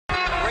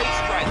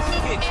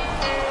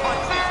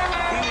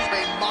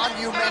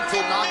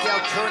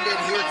crowd turned in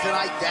here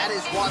tonight. That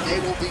is what they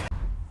will be.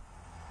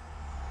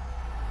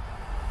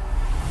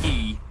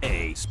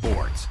 EA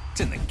Sports.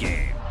 It's in the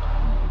game.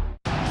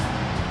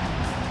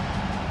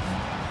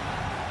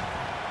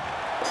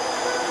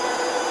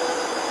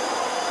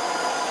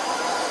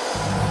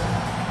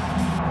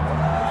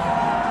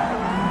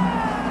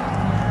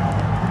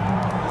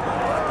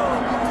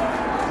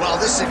 Well,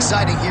 this is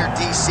exciting here,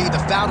 DC. The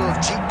founder of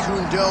Jeet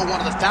Kune Do,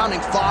 one of the founding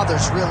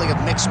fathers, really,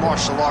 of mixed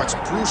martial arts,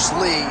 Bruce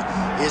Lee,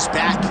 is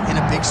back in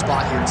a big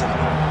spot here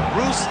tonight.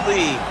 Bruce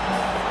Lee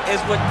is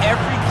what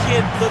every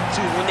kid looked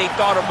to when they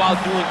thought about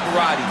doing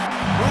karate.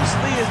 Bruce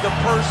Lee is the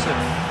person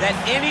that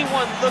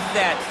anyone looked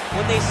at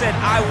when they said,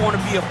 I want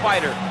to be a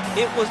fighter.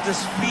 It was the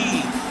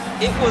speed.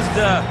 It was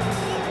the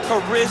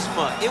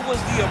charisma. It was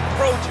the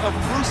approach of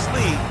Bruce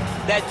Lee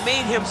that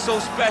made him so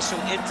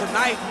special. And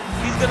tonight,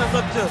 he's going to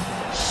look to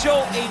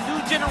show a new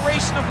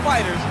generation of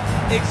fighters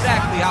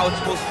exactly how it's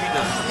supposed to be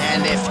done.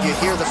 And if you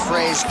hear the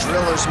phrase,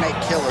 drillers make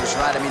killers,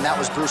 right? I mean, that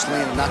was Bruce Lee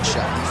in a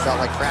nutshell. He felt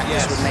like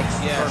practice would make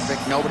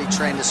perfect. Nobody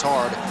trained as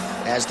hard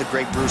as the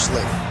great Bruce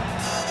Lee.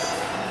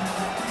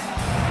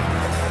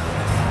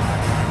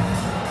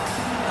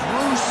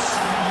 Bruce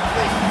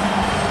Lee,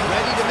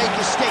 ready to make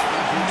a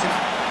statement here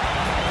tonight.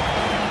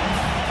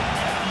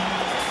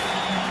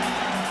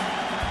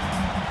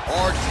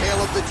 Our tale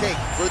of the tape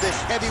for this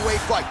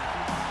heavyweight fight.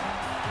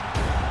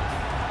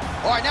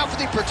 All right, now for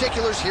the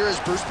particulars, here is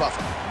Bruce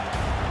Buffer.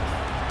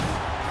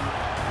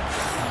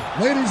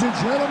 Ladies and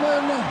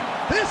gentlemen,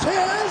 this is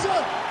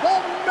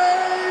the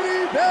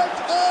main event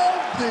of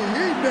the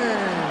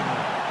evening.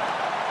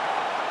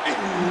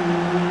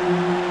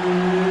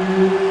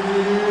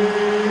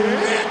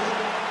 It's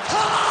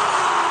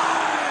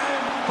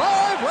time!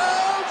 5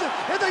 rounds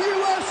in the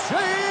UFC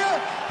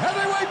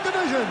heavyweight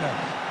division.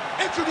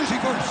 Introducing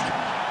first,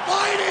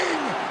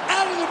 fighting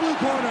out of the blue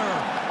corner,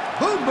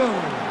 Boom Boom.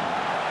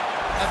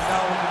 And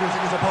now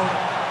introducing his opponent,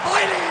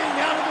 fighting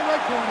out of the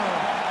red corner,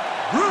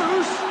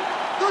 Bruce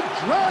the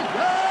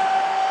Dragon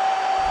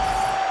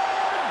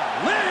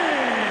Lee.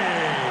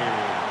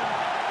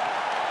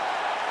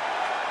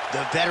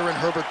 The veteran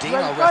Herbert Dean,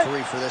 our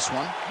referee for this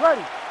one.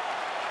 Ready.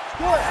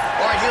 Good. All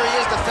right, here he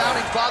is, the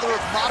founding father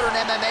of modern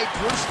MMA,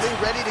 Bruce Lee,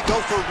 ready to go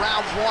for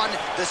round one.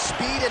 The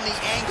speed and the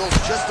angles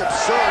just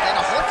absurd, and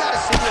a whole lot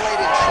of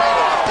simulated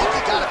training. I think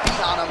you got a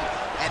beat on him,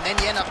 and then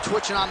you end up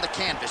twitching on the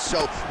canvas.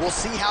 So we'll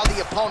see how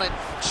the opponent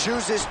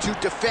chooses to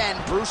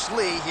defend Bruce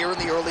Lee here in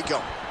the early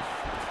going.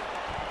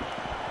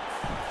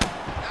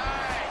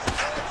 Nice,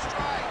 good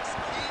strikes.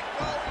 Keep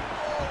going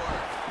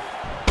forward.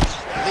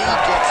 Lee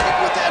gets hit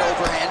with that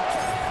overhand.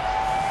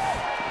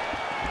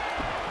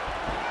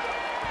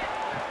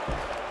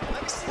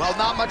 Well,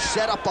 not much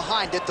setup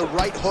behind it. The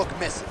right hook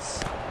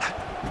misses.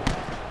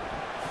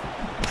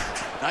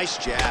 Nice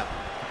jab.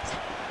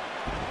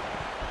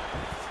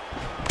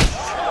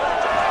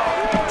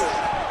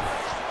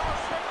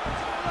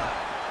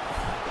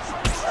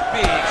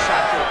 Big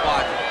shot to the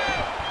body.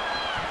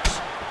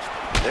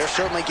 They're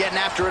certainly getting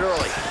after it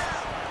early.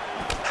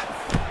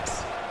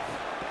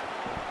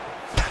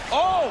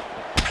 Oh!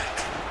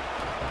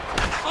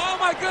 Oh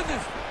my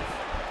goodness!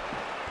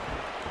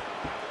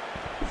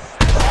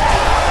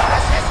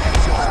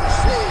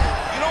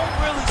 You don't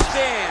really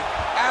stand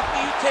after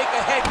you take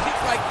a head kick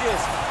like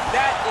this.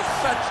 That is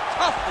such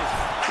toughness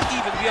to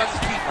even be on his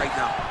feet right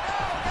now.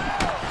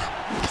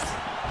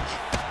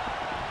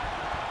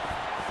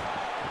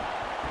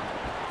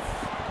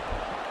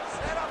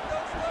 Set up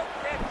those low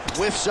kicks.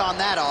 Whiffs on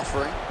that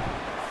offering.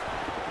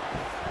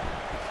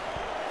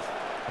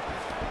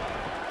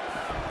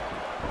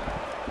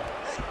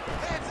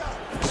 Hands up,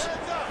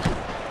 hands up.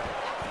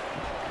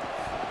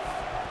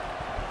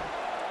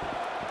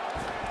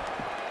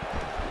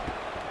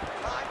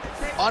 Time to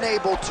take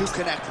Unable to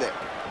connect there.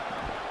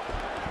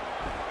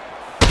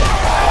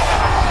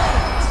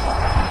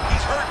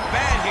 He's hurting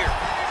bad here.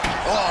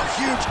 Oh,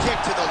 huge kick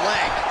to the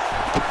leg.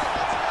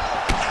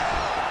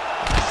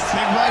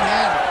 Big right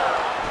hand.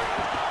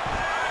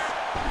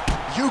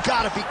 You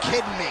gotta be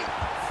kidding me.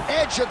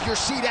 Edge of your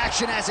seat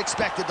action as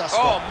expected thus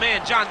far. Oh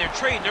man, John, they're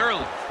trading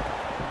early.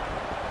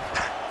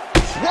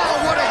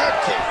 Wow, what a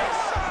head kick.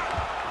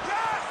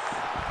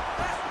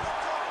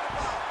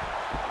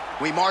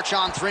 We march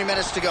on, 3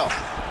 minutes to go.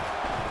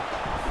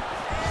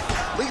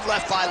 Lead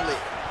left by Lee.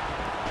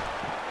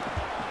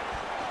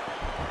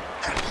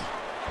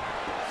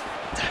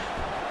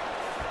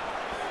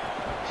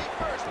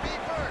 be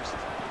first.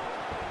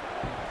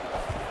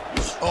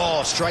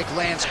 Oh, strike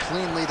lands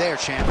cleanly there,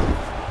 champ.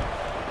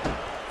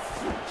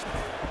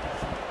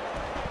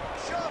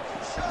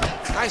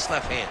 Nice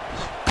left hand.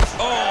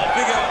 Oh,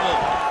 big elbow.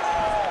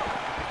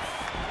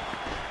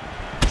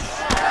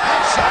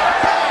 Headshot,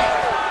 bang!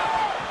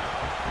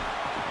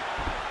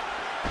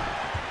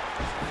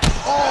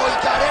 Oh, he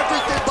got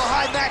everything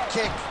behind that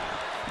kick.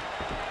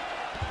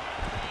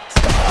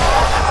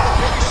 Oh, that's the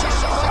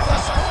biggest shot like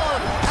thus far.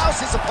 How's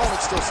his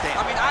opponent still standing?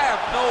 I mean, I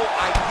have no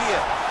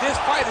idea. This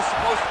fight is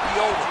supposed to be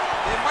over.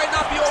 And it might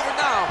not be over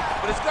now,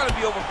 but it's going to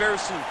be over very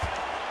soon.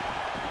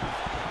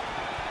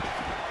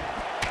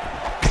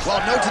 Well,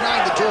 no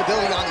denying the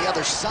durability on the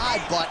other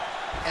side, but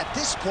at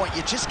this point,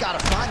 you just got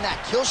to find that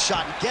kill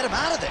shot and get him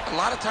out of there. A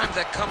lot of times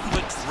that comes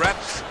with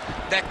reps,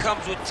 that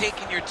comes with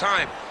taking your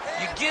time.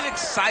 You get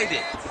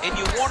excited, and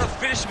you want to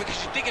finish it because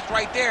you think it's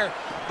right there,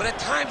 but at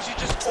times you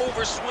just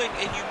overswing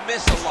and you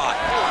miss a lot.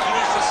 He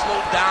needs to slow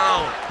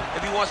down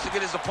if he wants to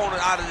get his opponent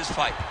out of this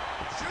fight.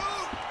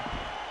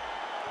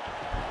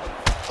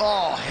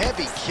 Oh,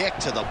 heavy kick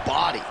to the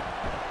body.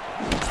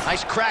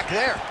 Nice crack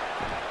there.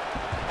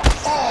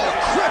 Oh,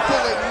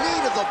 crippling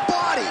knee to the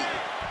body.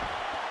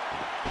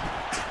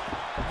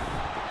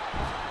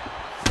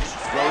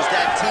 Throws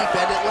that deep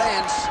and it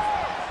lands.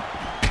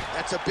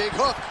 That's a big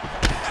hook.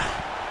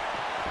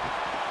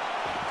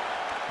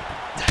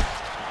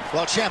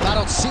 Well, champ, I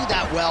don't see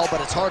that well,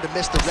 but it's hard to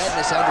miss the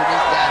redness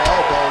underneath that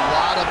elbow. A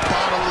lot of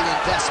bodily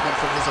investment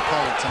from his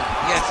opponent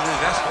tonight. Yeah, it's an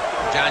investment,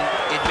 John.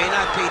 It may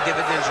not pay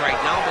dividends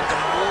right now, but the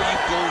more you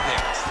go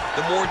there,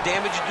 the more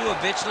damage you do,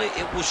 eventually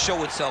it will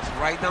show itself.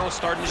 Right now, it's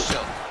starting to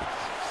show.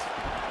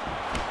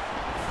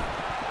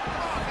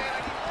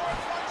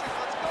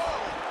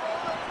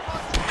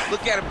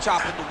 Look at him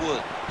chopping the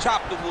wood.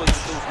 Chop the wood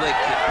with those leg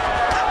kicks.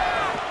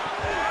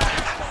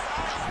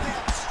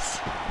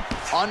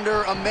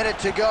 Under a minute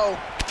to go.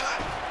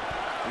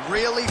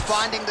 Really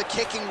finding the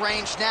kicking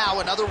range now.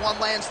 Another one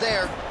lands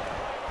there.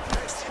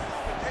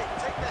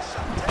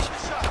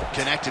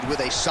 Connected with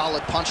a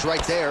solid punch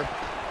right there.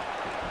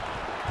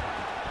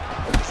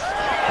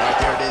 Right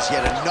there it is,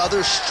 yet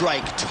another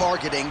strike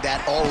targeting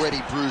that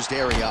already bruised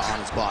area on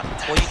his body.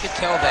 Well, you can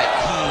tell that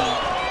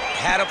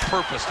he had a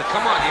purpose to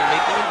come out here,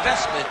 make an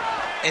investment,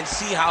 and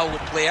see how it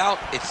would play out.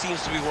 It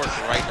seems to be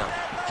working right now.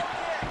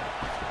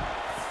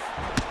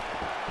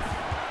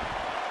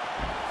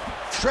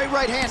 Straight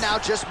right hand now,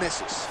 just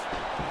misses.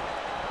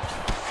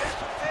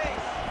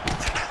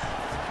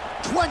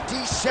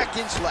 20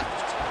 seconds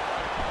left.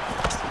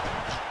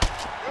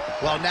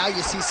 Well, now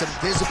you see some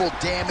visible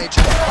damage.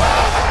 Oh, the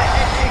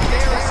head kick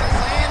there as he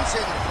lands,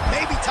 and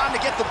maybe time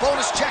to get the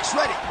bonus checks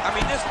ready. I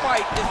mean, this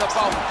fight is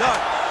about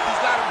done.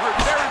 He's got him hurt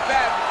very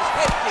bad with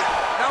his head kick.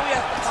 Now he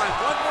has to find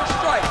one more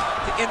strike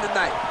to end the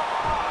night.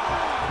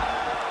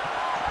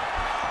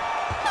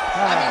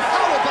 I mean,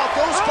 how about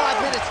those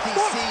 5 minutes,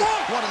 DC?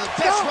 One of the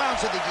best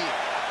rounds of the year.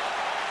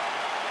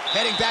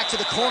 Heading back to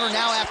the corner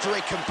now after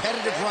a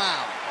competitive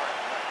round.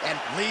 And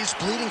Lee's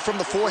bleeding from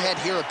the forehead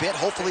here a bit.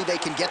 Hopefully they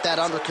can get that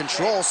under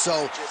control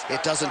so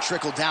it doesn't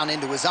trickle down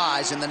into his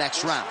eyes in the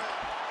next round.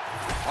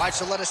 All right,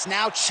 so let us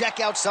now check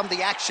out some of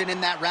the action in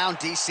that round,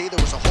 DC.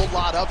 There was a whole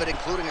lot of it,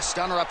 including a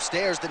stunner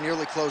upstairs that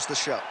nearly closed the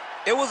show.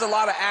 It was a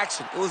lot of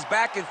action. It was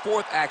back and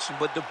forth action,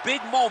 but the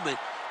big moment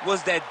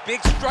was that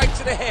big strike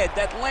to the head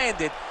that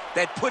landed,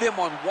 that put him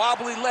on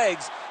wobbly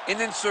legs,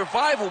 and in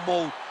survival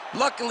mode,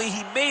 luckily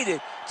he made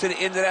it to the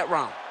end of that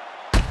round.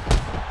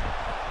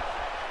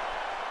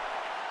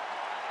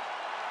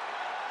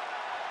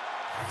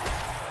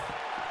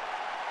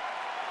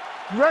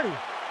 Ready.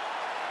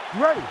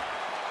 Ready.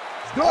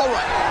 Go. All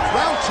right,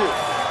 round two.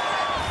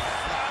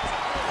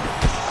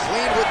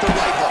 Clean with the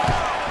right hook.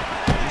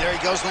 And there he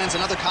goes, lands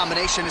another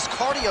combination. His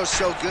cardio's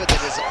so good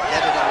that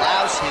it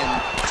allows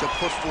him to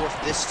put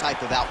forth this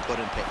type of output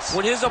and pace.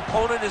 When his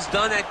opponent is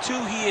done at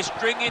 2, he is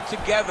stringing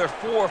together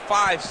 4,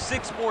 5,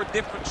 6 more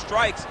different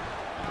strikes.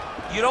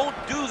 You don't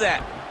do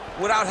that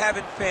without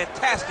having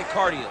fantastic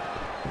cardio.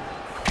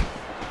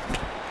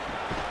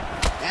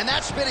 And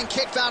that spinning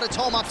kick found its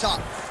home up top.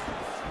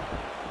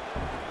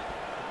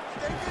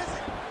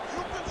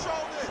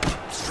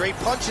 Straight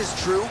punch is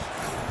true.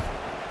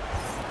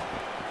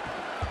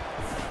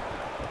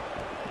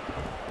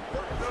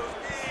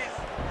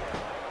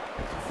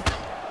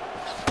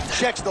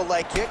 Checks the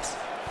leg kicks.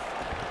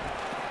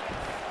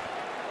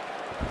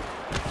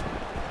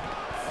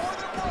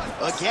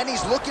 Again,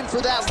 he's looking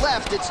for that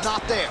left. It's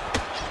not there.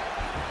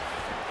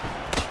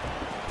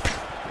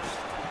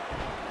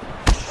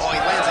 Oh, he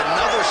lands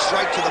another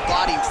strike to the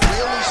body,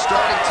 really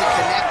starting to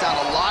connect on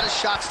a lot of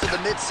shots to the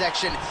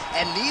midsection,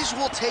 and these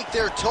will take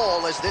their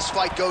toll as this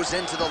fight goes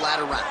into the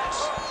latter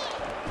rounds.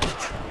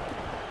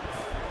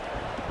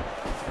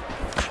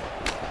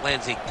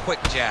 Lands a quick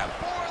jab.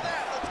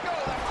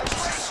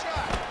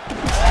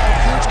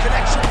 Huge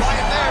connection by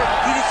him there.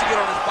 He needs to get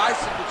on his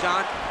bicycle,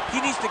 John.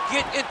 He needs to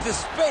get into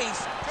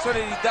space so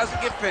that he doesn't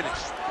get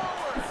finished.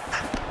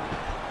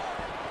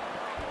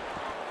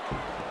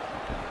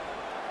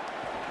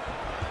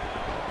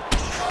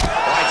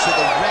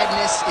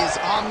 Is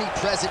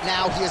omnipresent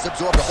now. He has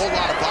absorbed a whole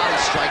lot of body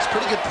strikes.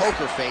 Pretty good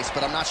poker face,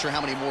 but I'm not sure how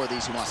many more of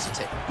these he wants to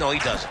take. No, he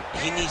doesn't.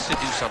 He needs to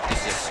do something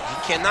different. He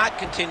cannot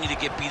continue to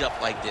get beat up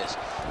like this.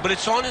 But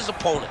it's on his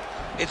opponent.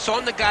 It's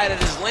on the guy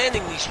that is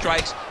landing these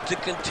strikes to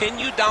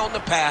continue down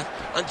the path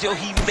until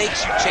he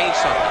makes you change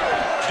something.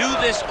 Do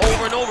this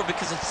over and over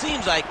because it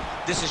seems like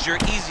this is your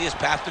easiest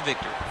path to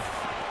victory.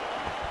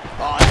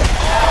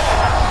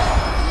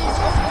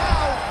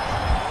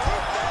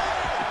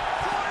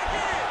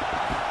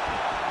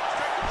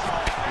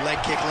 Leg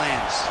kick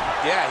lands.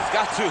 Yeah, he's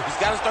got to. He's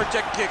got to start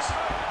checking kicks.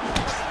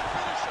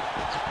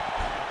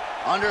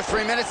 Under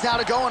 3 minutes now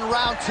to go in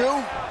round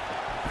two.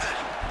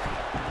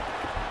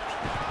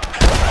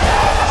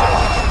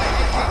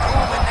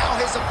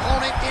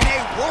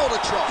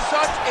 control.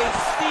 Such a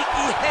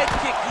sneaky head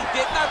kick. He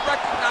did not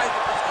recognize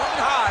it was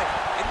coming high,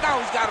 and now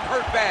he's got him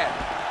hurt bad.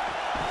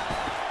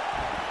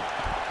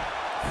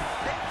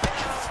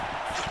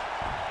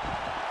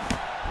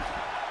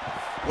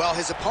 Well,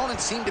 his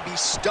opponent seemed to be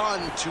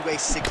stunned to a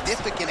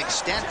significant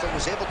extent, but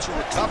was able to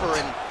recover,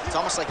 and it's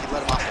almost like he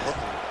let him off the hook.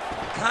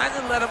 Kind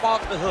of let him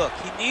off the hook.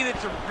 He needed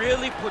to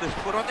really put his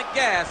foot on the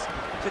gas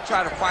to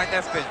try to find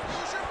that finish.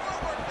 Use your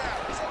footwork now.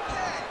 It's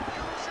okay.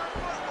 Use your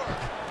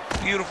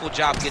footwork. Beautiful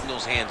job getting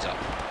those hands up.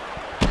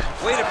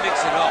 Way to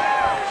mix it up.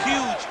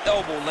 Huge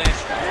elbow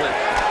lands from the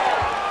clinch.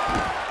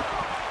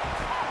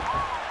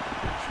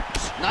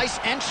 Nice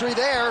entry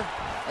there,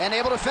 and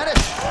able to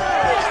finish.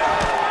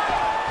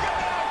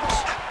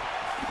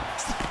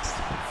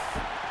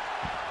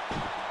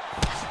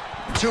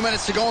 2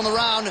 minutes to go in the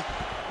round.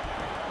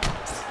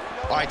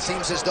 All right,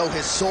 seems as though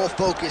his sole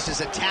focus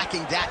is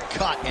attacking that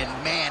cut, and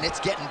man, it's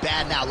getting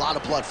bad now. A lot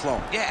of blood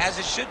flowing. Yeah, as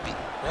it should be.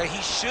 Right? He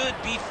should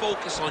be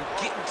focused on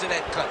getting to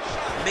that cut,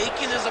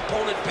 making his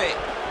opponent pay.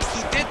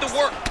 He did the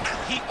work.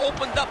 He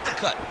opened up the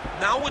cut.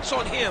 Now it's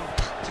on him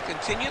to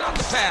continue on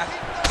the path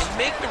and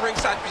make the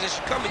ringside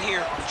position come in here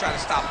and try to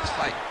stop this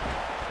fight.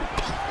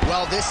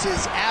 Well, this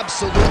is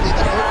absolutely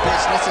the hurt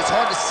business. It's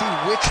hard to see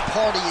which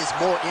party is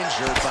more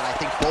injured, but I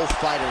think both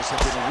fighters have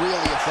been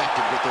really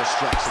effective with their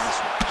strikes in this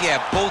one. Yeah,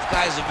 both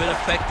guys have been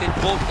affected.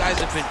 Both guys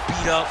have been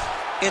beat up.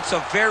 It's a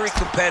very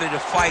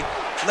competitive fight.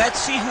 Let's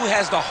see who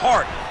has the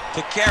heart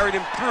to carry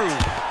them through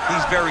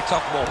these very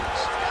tough moments.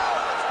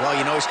 Well,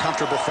 you know he's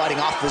comfortable fighting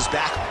off his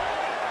back.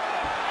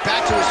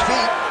 Back to his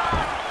feet.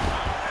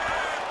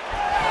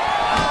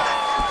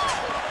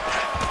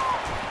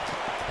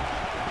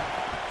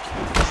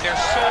 They're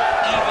so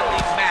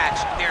evenly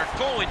matched. They're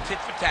going tit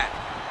for tat.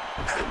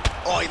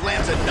 Oh, he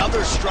lands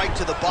another strike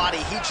to the body.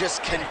 He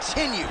just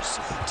continues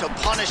to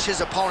punish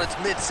his opponent's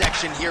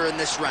midsection here in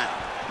this round.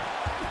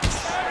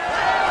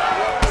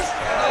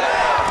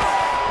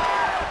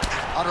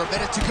 Under a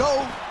minute to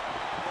go.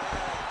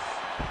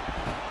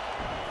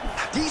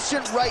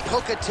 Decent right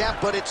hook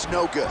attempt, but it's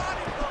no good.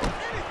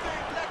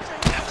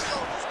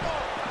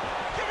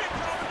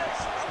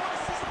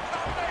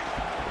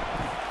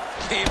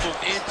 Game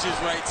of inches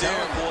right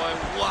there, boy.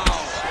 Wow.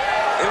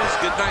 It was a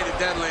good night if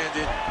that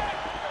landed.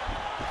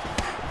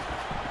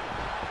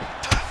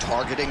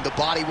 Targeting the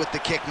body with the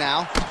kick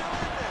now.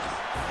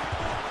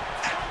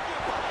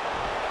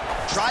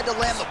 Tried to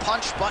land the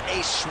punch, but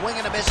a swing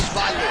and a miss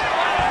by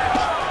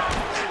Lee.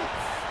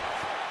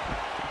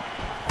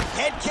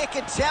 Head kick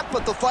attempt,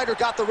 but the fighter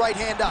got the right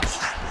hand up.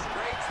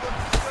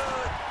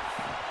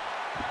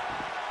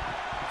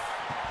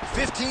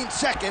 15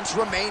 seconds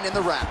remain in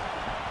the round.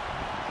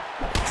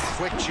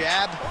 Quick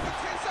jab.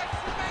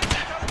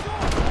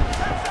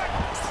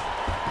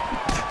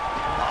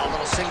 A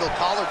little single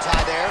collar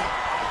tie there.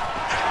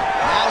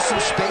 Now some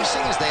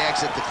spacing as they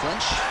exit the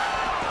clinch.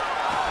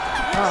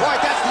 All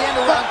right, that's the end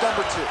of round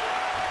number 2.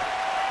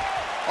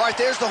 All right,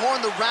 there's the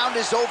horn. The round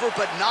is over,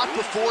 but not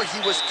before he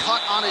was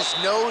cut on his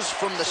nose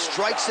from the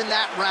strikes in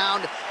that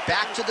round.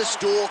 Back to the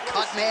stool.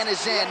 Cut man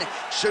is in.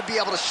 Should be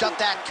able to shut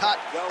that cut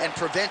and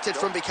prevent it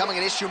from becoming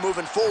an issue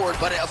moving forward.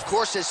 But, of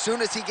course, as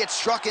soon as he gets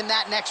struck in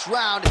that next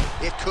round,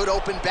 it could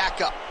open back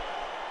up.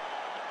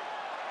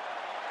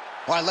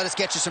 All right, let us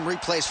get you some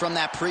replays from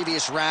that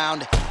previous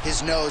round.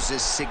 His nose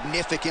is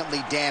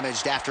significantly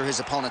damaged after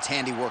his opponent's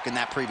handiwork in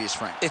that previous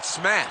frame. It's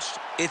smashed.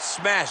 It's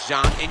smashed,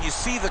 John, and you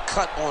see the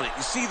cut on it.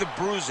 You see the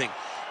bruising.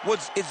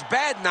 It's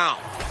bad now,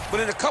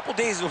 but in a couple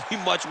days it'll be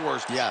much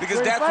worse. Yeah.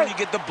 Because that's when you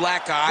get the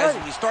black eyes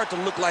and you start to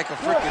look like a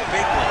freaking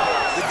big one.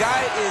 The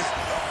guy is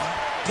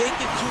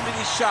taking too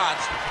many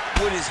shots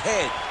with his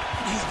head.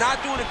 He's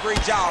not doing a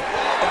great job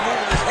of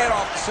moving his head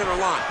off the center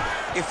line.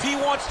 If he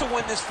wants to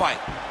win this fight,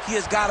 he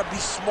has got to be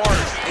smarter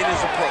in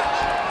his approach.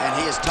 And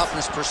he is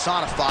toughness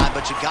personified,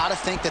 but you got to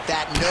think that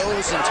that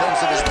nose, in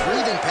terms of his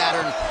breathing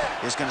pattern,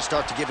 is going to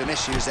start to give him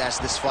issues as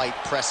this fight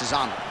presses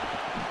on.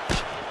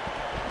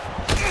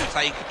 That's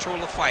how you control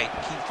the fight.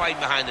 Keep fighting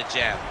behind the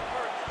jab.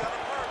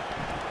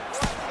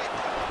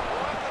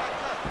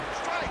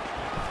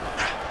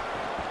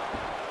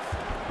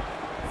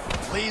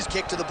 Lee's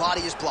kick to the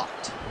body is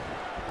blocked.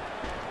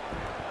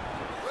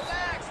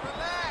 Relax,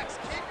 relax.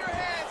 Keep your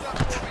hands up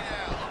for me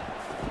now.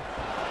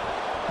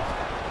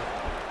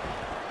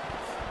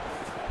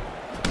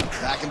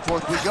 Back and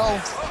forth we go.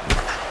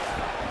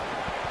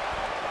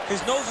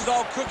 His nose is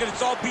all crooked.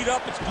 It's all beat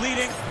up. It's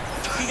bleeding.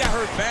 He got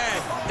hurt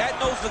bad. That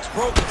nose looks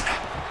broken.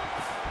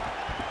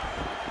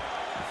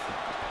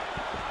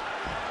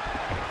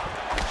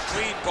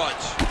 Clean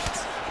punch.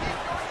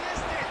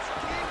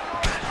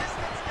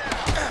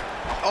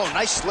 Oh,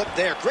 nice slip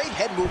there. Great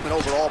head movement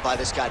overall by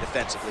this guy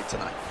defensively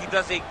tonight. He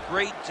does a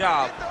great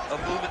job of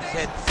moving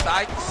his head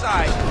side to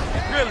side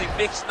and really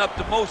mixing up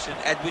the motion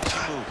at which he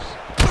moves.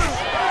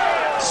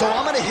 So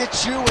I'm going to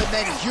hit you, and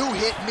then you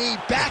hit me.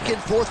 Back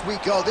and forth we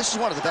go. This is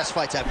one of the best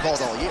fights I've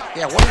called all year.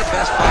 Yeah, one of the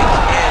best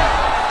fights,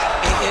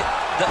 and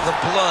the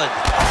blood.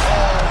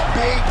 Oh,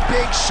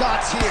 big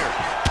shots here.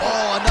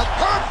 Oh, another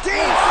Herb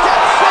Dean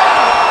steps in.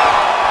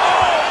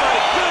 Oh, my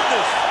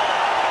goodness.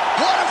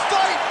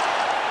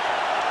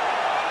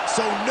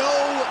 So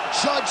no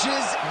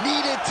judges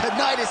needed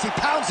tonight as he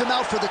pounds him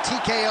out for the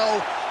TKO.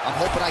 I'm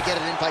hoping I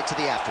get an invite to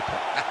the after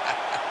party.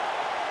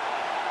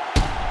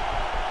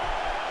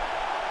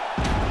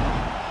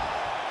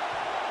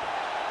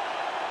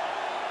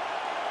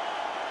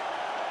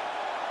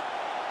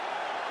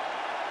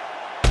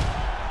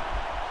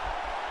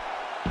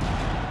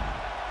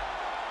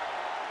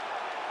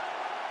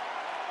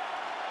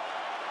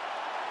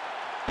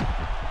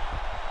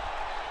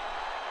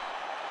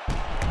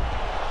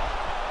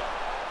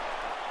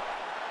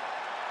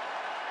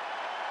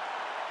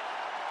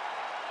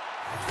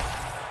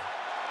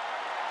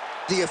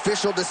 The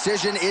official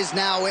decision is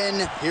now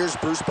in. Here's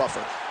Bruce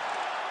Buffer.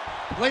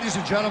 Ladies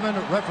and gentlemen,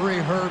 referee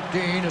Herb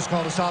Dean has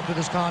called a stop to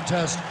this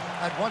contest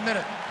at 1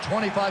 minute,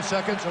 25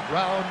 seconds of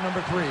round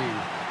number 3.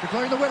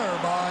 Declaring the winner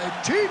by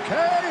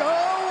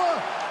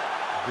TKO,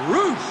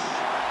 Bruce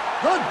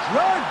the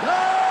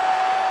Dragon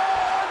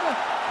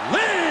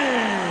Lee!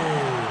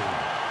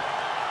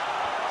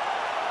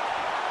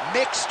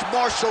 Mixed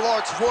martial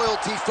arts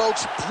royalty,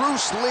 folks.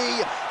 Bruce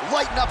Lee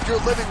lighting up your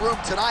living room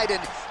tonight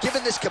and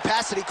giving this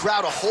capacity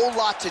crowd a whole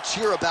lot to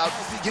cheer about.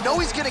 You know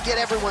he's going to get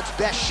everyone's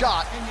best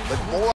shot, but more